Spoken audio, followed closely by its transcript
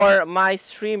for my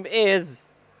stream is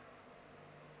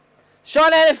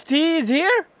Sean NFT is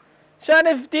here. Sean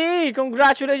NFT,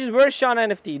 congratulations. Where's Sean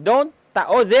NFT?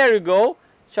 Oh, there you go.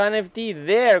 Sean NFT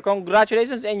there.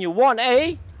 Congratulations, and you won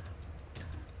a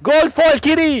gold foil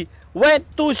kitty. Went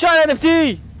to Sean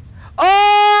NFT.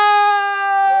 Oh!